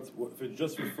 So if it's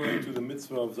just referring to the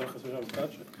mitzvah of Zachar Shem Shabbos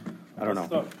L'Katshei? I don't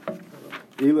know.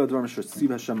 These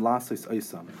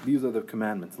are the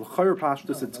commandments. L'chayr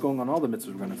pashtus, it's going on all the mitzvahs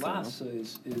we're going to say. Lasa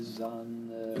is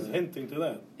hinting to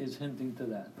that. Is hinting to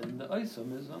that, and the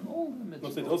Isam is on all the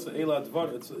mitzvahs. No, also Eila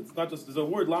Dvar. It's not just there's a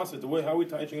word Lasa. The way how we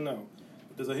teaching it now.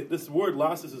 This word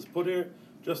Lasa is put here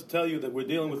just to tell you that we're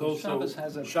dealing with also Shabbos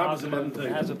has a positive.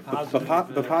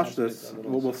 The pashtus.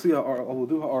 We'll see. We'll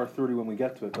do R30 when we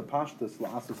get to it. The pashtus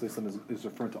Lasa system is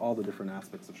referring to all the different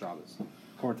aspects of Shabbos.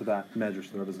 According to that measure,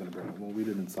 the Rebbe is going to bring it. We'll read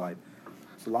it inside.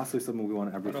 So lastly, something will go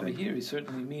on everything. But over here, he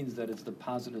certainly means that it's the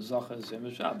positive Zachar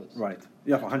Shem Shabbos. Right.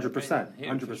 Yeah, 100%.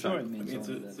 100%. Sure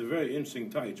it's a very interesting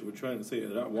touch. We're trying to say,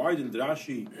 why didn't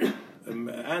Rashi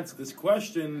answer this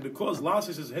question? Because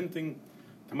Lasis is hinting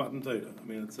to Matan Torah. I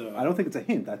mean, I don't think it's a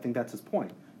hint. I think that's his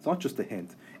point. It's not just a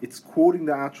hint. It's quoting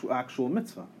the actual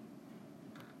mitzvah.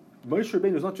 Moshe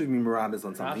Rabbeinu is not just being Merabez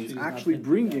on something. He's actually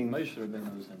bringing Moshe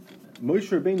Rabbeinu is hinting. Moshe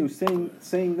Rabbeinu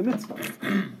saying the mitzvah.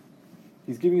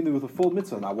 He's giving you the full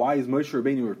mitzvah. Now, why is Moshe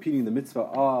Rabbeinu repeating the mitzvah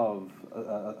of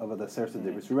the Seres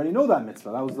Dibros? We already know that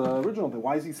mitzvah. That was the original thing.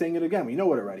 Why is he saying it again? We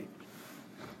know it already.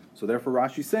 So therefore,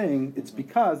 Rashi's saying it's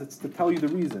because it's to tell you the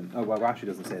reason. Oh, well, Rashi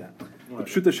doesn't say that. The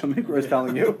Pshuta Shamikra is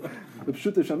telling you. The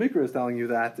Pshuta Shamikra is telling you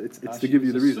that it's to give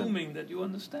you the reason. Assuming that you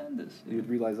understand this. You'd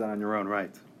realize that on your own,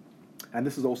 right? And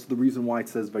this is also the reason why it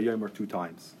says Vayomer 2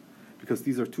 times, because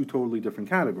these are 2 totally different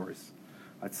categories.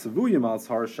 At Sevuyim al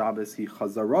Sar Shabbos he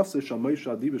Chazaras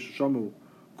Shamoisha Divish Shamu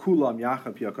Kulam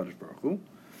Yacha Pi HaKadosh Baruch Hu.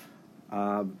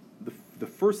 The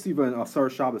first siva in Asar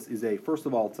Shabbos is first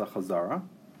of all it's a chazara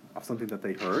of something that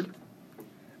they heard,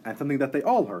 and something that they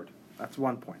all heard. That's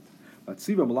one point. But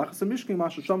siva Malachas Mishkan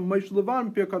Masha Sham Moshe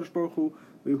Levan Pi HaKadosh Baruch Hu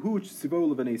Lehuch Sivo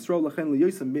Levenei Yisrael Lechen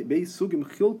Liyosem Beis Sugim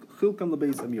Chilkan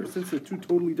Lebeis Amir. Since they're 2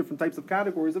 totally different types of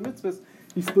categories of mitzvahs,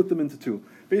 he split them into 2.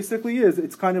 Basically,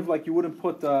 it's kind of like you wouldn't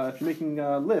put if you're making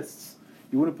lists,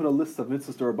 you wouldn't put a list of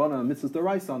mitzvahs d'Rabbanan and mitzvahs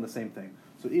d'Oraisa on the same thing.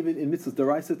 So even in mitzvahs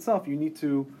d'Oraisa itself, you need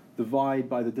to divide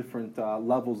by the different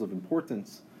levels of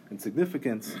importance and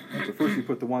significance. So first you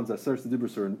put the ones that Seres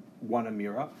Dibros are in 1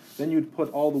 Amira. Then you'd put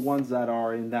all the ones that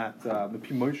are in that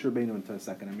Moshe Rabbeinu into a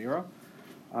 2nd Amira.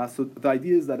 So the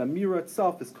idea is that Amira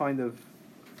itself is kind of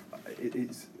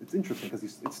it's interesting because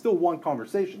it's still one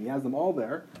conversation. He has them all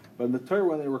there, but in the Torah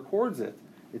when it records it,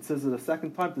 it says it a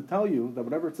second time to tell you that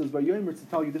whatever it says by Yomer, it's to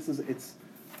tell you this is its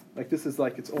own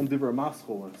Divra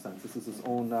Maschol in a sense. This is its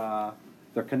own.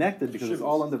 They're connected because it's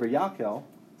all under Vayakehel.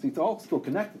 See, it's all still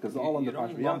connected because it's all under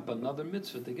Vayakehel. You don't lump another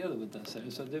mitzvah together with that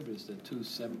Seres HaDibros. They're two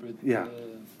separate. Yeah.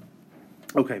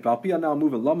 Okay. Valpia now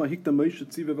moving. Lama hikta Moshe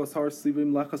tziva v'ashar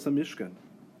slivim lechas hamishkan.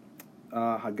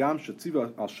 Hagam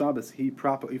shetziva al Shabbos he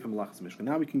proper ifim lechas hamishkan.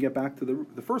 Now we can get back to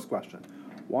the first question.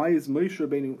 Why is Moshe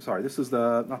Rabbeinu? Sorry, this is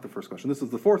not the first question. This is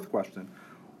the fourth question,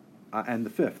 and the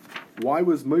fifth. Why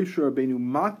was Moshe Rabbeinu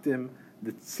makdim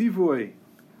the tzivoi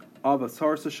of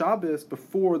Asar Shabbos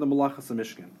before the Malachas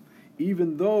HaMishkan?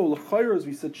 Even though l'chayr, as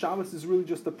we said, Shabbos is really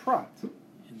just a prat. In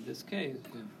this case,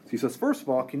 yeah. So he says, first of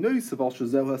all, Kinoyis al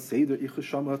Shazel HaSeder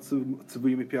Ichasham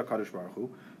HaTzivuy Mipi HaKadosh Baruch Hu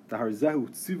Tahar Zehu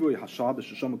Tzivuy HaShabbos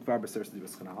Shasham Kvar B'Seres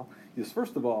Divas Chanal. He says,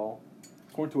 first of all,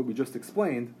 according to what we just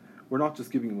explained, we're not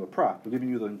just giving you a prat, we're giving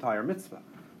you the entire mitzvah.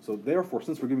 So therefore,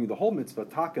 since we're giving you the whole mitzvah,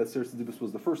 Taka Seres Divas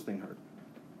was the first thing heard.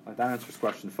 Like that answers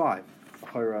question 5.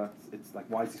 It's like,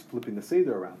 why is he flipping the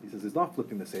Seder around? He says he's not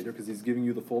flipping the Seder because he's giving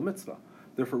you the full mitzvah.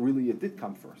 Therefore, really, it did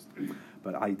come first.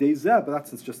 But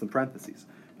that's just in parentheses.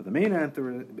 But the main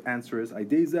answer is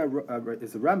is a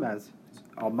remez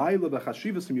al ma'ila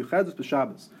b'chashivus miyuchedes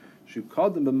b'Shabbos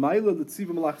shukadem b'ma'ila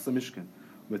l'tziva melachas hamishkan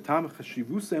v'tam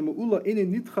chashivusei ma'ula ine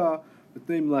nitcha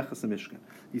v'tnei melachas hamishkan.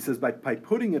 He says by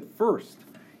putting it first,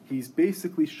 he's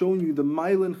basically showing you the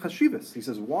Mailan Chashivas. He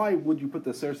says, why would you put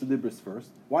the Seres HaDibros first?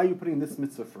 Why are you putting this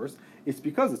mitzvah first? It's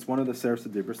because it's one of the Seres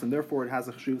HaDibros, and therefore it has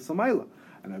a Chashivas HaMaila.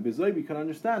 And Abizay, we can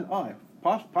understand,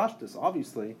 Pashtus,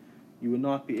 obviously, you would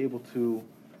not be able to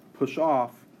push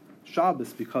off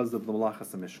Shabbos because of the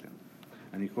Malachas HaMishkan.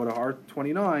 And you go to Art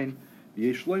 29,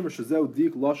 V'yesh loimer shezeu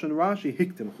dik lashon Rashi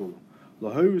hiktim chulu.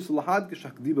 Lahorus lahadgish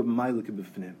hakdiba b'mayla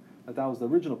kibifnim. That was the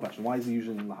original question. Why is he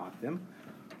using lahakdim?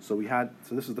 So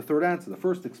this is the third answer. The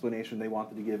first explanation they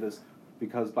wanted to give is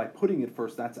because by putting it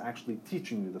first, that's actually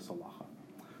teaching you the halacha.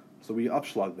 So we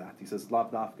upschlag that. He says,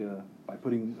 Lav Dafka, by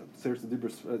putting Seres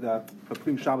HaDibros, by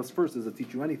putting Shabbos first, does it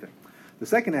teach you anything? The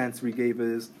second answer he gave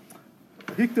is,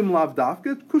 Hiktim Lav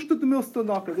Dafka, Kushta de Milsta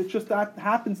Nakar. It's just that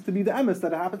happens to be the emes,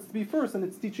 that it happens to be first, and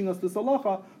it's teaching us this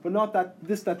halacha, but not that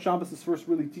Shabbos is first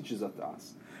really teaches it to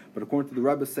us. But according to the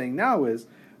Rebbe saying now is,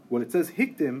 when it says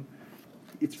Hiktim,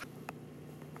 it's...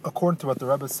 According to what the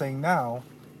Rebbe is saying now,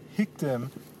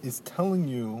 Hiktim is telling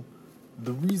you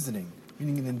the reasoning,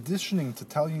 meaning in addition to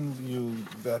telling you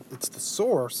that it's the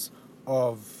source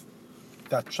of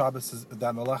that Shabbos,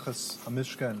 that Melachas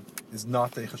HaMishkan is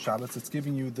not Eicha Shabbos, it's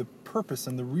giving you the purpose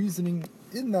and the reasoning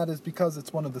in that is because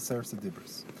it's one of the Seres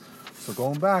HaDibros. So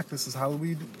going back, this is how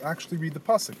we actually read the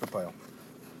Pasuk, the Pile.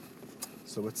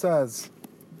 So it says,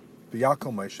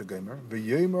 V'yakal Moshe Gomer,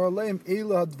 V'yomer aleim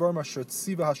eila hadvarim asher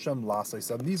tziva Hashem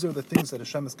la'aseh. These are the things that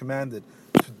Hashem has commanded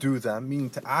to do them, meaning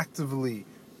to actively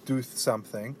do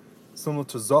something, similar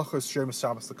to Zachar Shem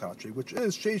Shabbos L'Katri, which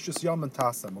is Sheishus Yom and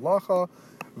Tasa Malacha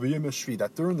V'yom Shvi.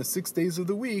 That during the 6 days of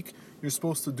the week, you're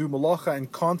supposed to do Malacha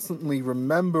and constantly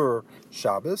remember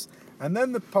Shabbos. And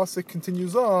then the pasuk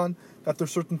continues on that there are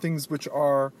certain things which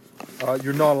are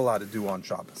you're not allowed to do on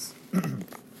Shabbos.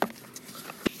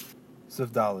 Siv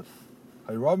Daleth.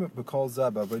 The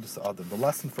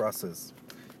lesson for us is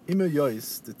Ima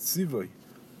Yois the Tzivoi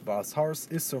Ba'asharis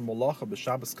Isser Malacha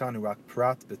B'Shabbos Kanurak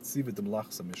Prat B'Tzivoi de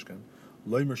Malachas HaMishkan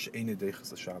Loimer She'ene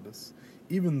Deichas HaShabbos.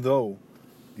 Even though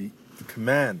the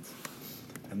command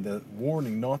and the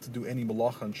warning not to do any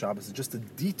Malacha on Shabbos is just a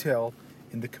detail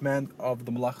in the command of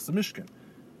the Malachas HaMishkan.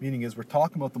 Meaning is we're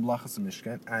talking about the Malachas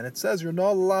HaMishkan and it says you're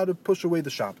not allowed to push away the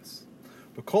Shabbos.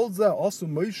 But Kol Zeh also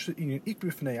Moshe in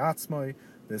Ikri Fnei Atzmai.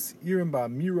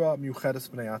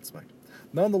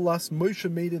 Nonetheless, Moshe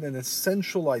made it an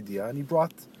essential idea, and he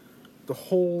brought the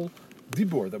whole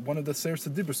dibur, that one of the Seres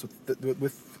HaDibros,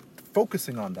 with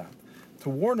focusing on that, to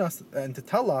warn us and to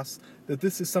tell us that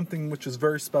this is something which is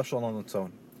very special on its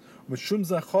own.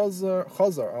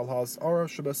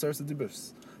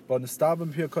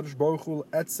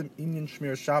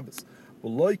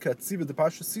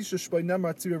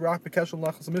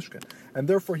 And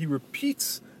therefore he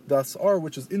repeats the Asar,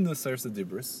 which is in the Seres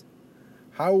HaDibros,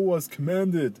 how it was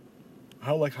commanded,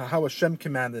 how Hashem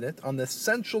commanded it, on the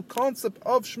essential concept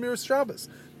of Shmiras Shabbos.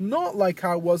 Not like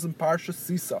how it was in Parshas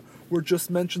Sisa, where it just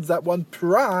mentions that one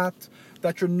prat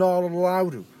that you're not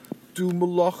allowed to do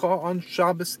Malacha on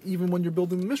Shabbos even when you're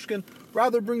building the Mishkan,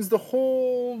 rather brings the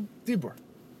whole Dibur.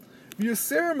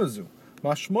 V'yaser mazu,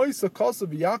 mashmoisa kosa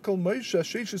v'yakal Moshe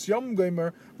sheishis yom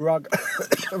gomer v'rak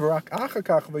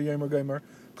achakach v'yomer gomer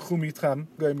Chumitchem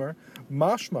Gomer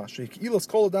Mashma Shekilas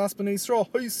Kol Das Bnei Yisrael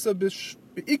Hoysa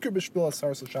Beikar B'Shpil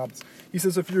Asar Shabbos. He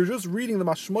says if you're just reading the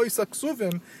Mashmoisa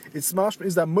Ksuvim, it's mashma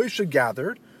is that Moshe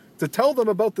gathered to tell them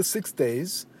about the 6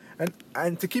 days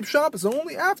and to keep Shabbos. And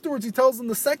only afterwards he tells them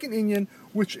the second inyan,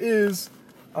 which is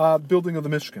building of the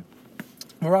Mishkan.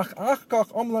 Marach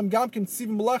Achkach Omlam Gamkin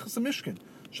Tzivim Malachas Mishkan.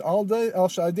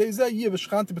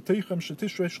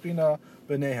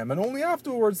 And only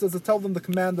afterwards does it tell them the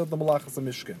command of the Malachas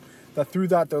Mishkan, that through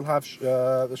that they'll have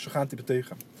the Shechanti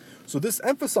B'teichem. So this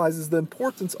emphasizes the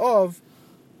importance of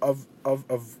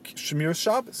Shemir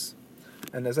Shabbos.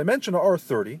 And as I mentioned, R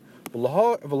 30, from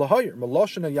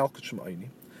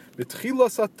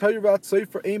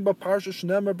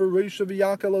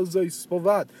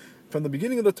the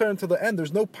beginning of the Torah to the end,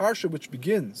 there's no parsha which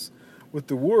begins with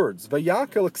the words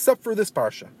Vayakehel except for this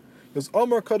parsha. Because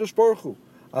Amar Kadosh Baruch Hu,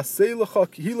 Asei lecha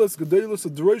kehilas gedolos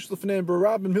adrosh lefneim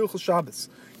barab and hilchos Shabbos.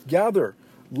 Gather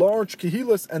large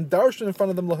kehilas and darshan in front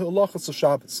of them lahilachos of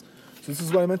Shabbos. So this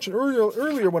is what I mentioned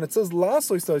earlier when it says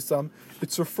lasois soisam,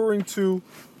 it's referring to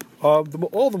all the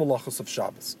malachos of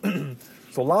Shabbos.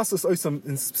 So lasos oisam,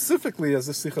 and specifically, as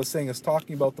this sikha is saying, is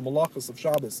talking about the malachos of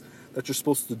Shabbos that you're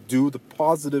supposed to do, the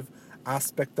positive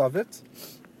aspect of it.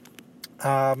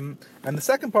 And the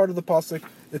second part of the pasuk,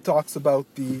 it talks about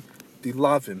the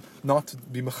lavim, not to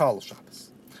be mechal Shabbos.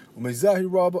 And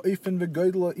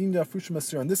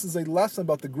this is a lesson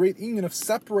about the great inyan of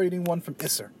separating one from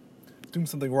Isser, doing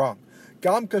something wrong.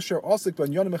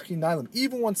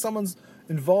 Even when someone's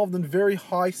involved in very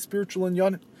high spiritual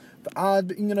inyan,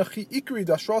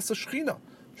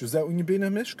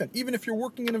 even if you're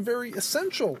working in a very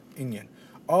essential inyan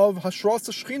of Hashras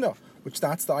Shechina, which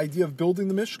that's the idea of building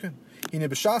the Mishkan.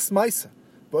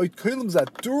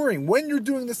 During, when you're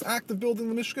doing this act of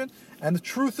building the Mishkan, and the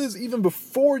truth is, even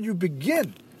before you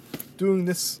begin doing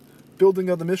this building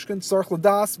of the Mishkan,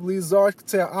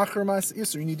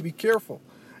 you need to be careful,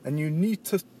 and you need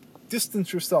to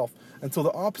distance yourself until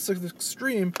the opposite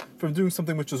extreme from doing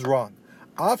something which is wrong.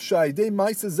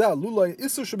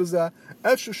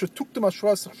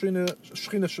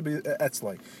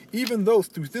 Even though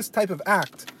through this type of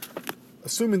act,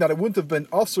 assuming that it wouldn't have been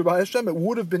Asur by Hashem, it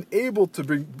would have been able to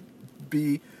bring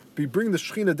the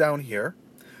Shechina down here.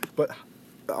 But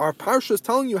our parsha is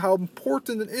telling you how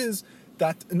important it is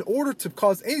that in order to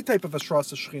cause any type of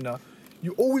Ashras Shechina,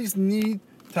 you always need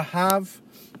to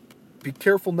be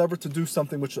careful never to do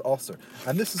something which is Asur.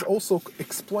 And this is also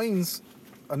explains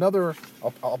another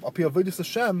Avodas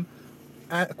Hashem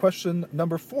question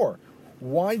number 4.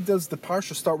 Why does the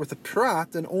parsha start with the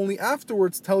prat and only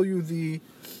afterwards tell you the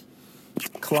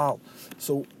klal?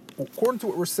 So according to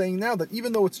what we're saying now, that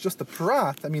even though it's just a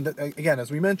prat, I mean, that, again,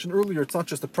 as we mentioned earlier, it's not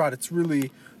just a prat, it's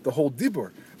really the whole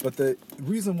dibur. But the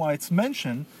reason why it's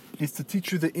mentioned is to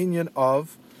teach you the inyan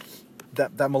of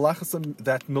that Malachas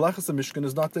Mishkan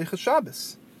is not Teichas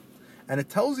Shabbos. And it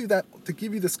tells you that, to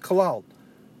give you this klal,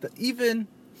 that even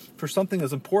for something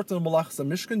as important as Malachas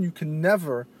Mishkan, you can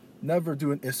never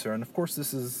do an Isser. And of course,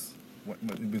 this is,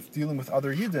 with dealing with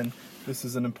other Yidden, this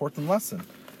is an important lesson.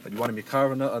 That you want to be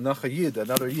another Yid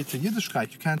to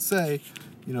Yiddishkeit, you can't say,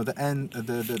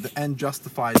 the end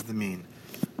justifies the mean.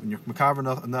 When you're makaver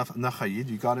another Yid,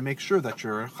 you got to make sure that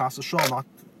you're chas v'shalom not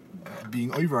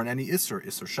being over on any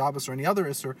Isser Shabbos or any other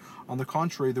Isser. On the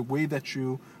contrary, the way that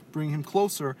you bring him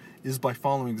closer is by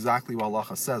following exactly what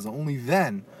Allah says. And only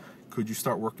then could you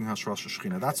start working Hashras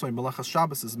Shechina. That's why Melechas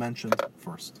Shabbos is mentioned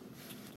first.